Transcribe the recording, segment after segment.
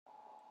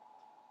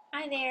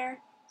Hi there.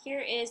 Here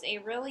is a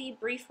really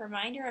brief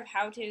reminder of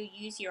how to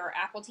use your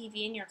Apple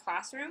TV in your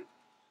classroom.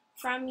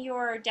 From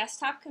your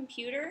desktop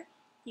computer,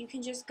 you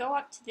can just go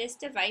up to this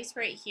device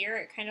right here.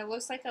 It kind of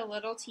looks like a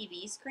little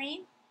TV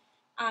screen.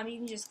 You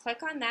can just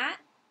click on that,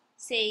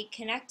 say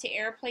connect to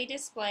AirPlay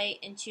display,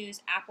 and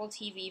choose Apple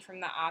TV from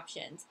the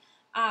options.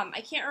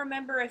 I can't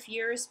remember if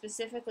yours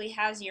specifically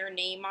has your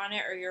name on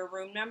it or your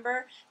room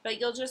number, but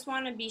you'll just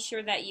want to be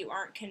sure that you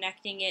aren't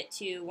connecting it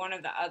to one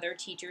of the other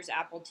teachers'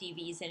 Apple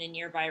TVs in a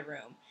nearby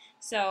room.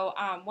 So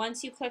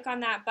once you click on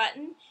that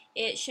button,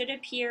 it should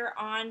appear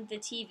on the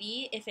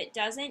TV. If it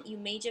doesn't, you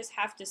may just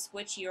have to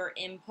switch your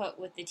input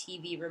with the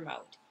TV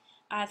remote.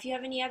 If you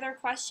have any other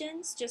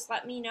questions, just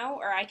let me know,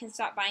 or I can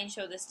stop by and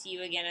show this to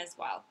you again as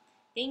well.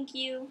 Thank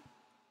you.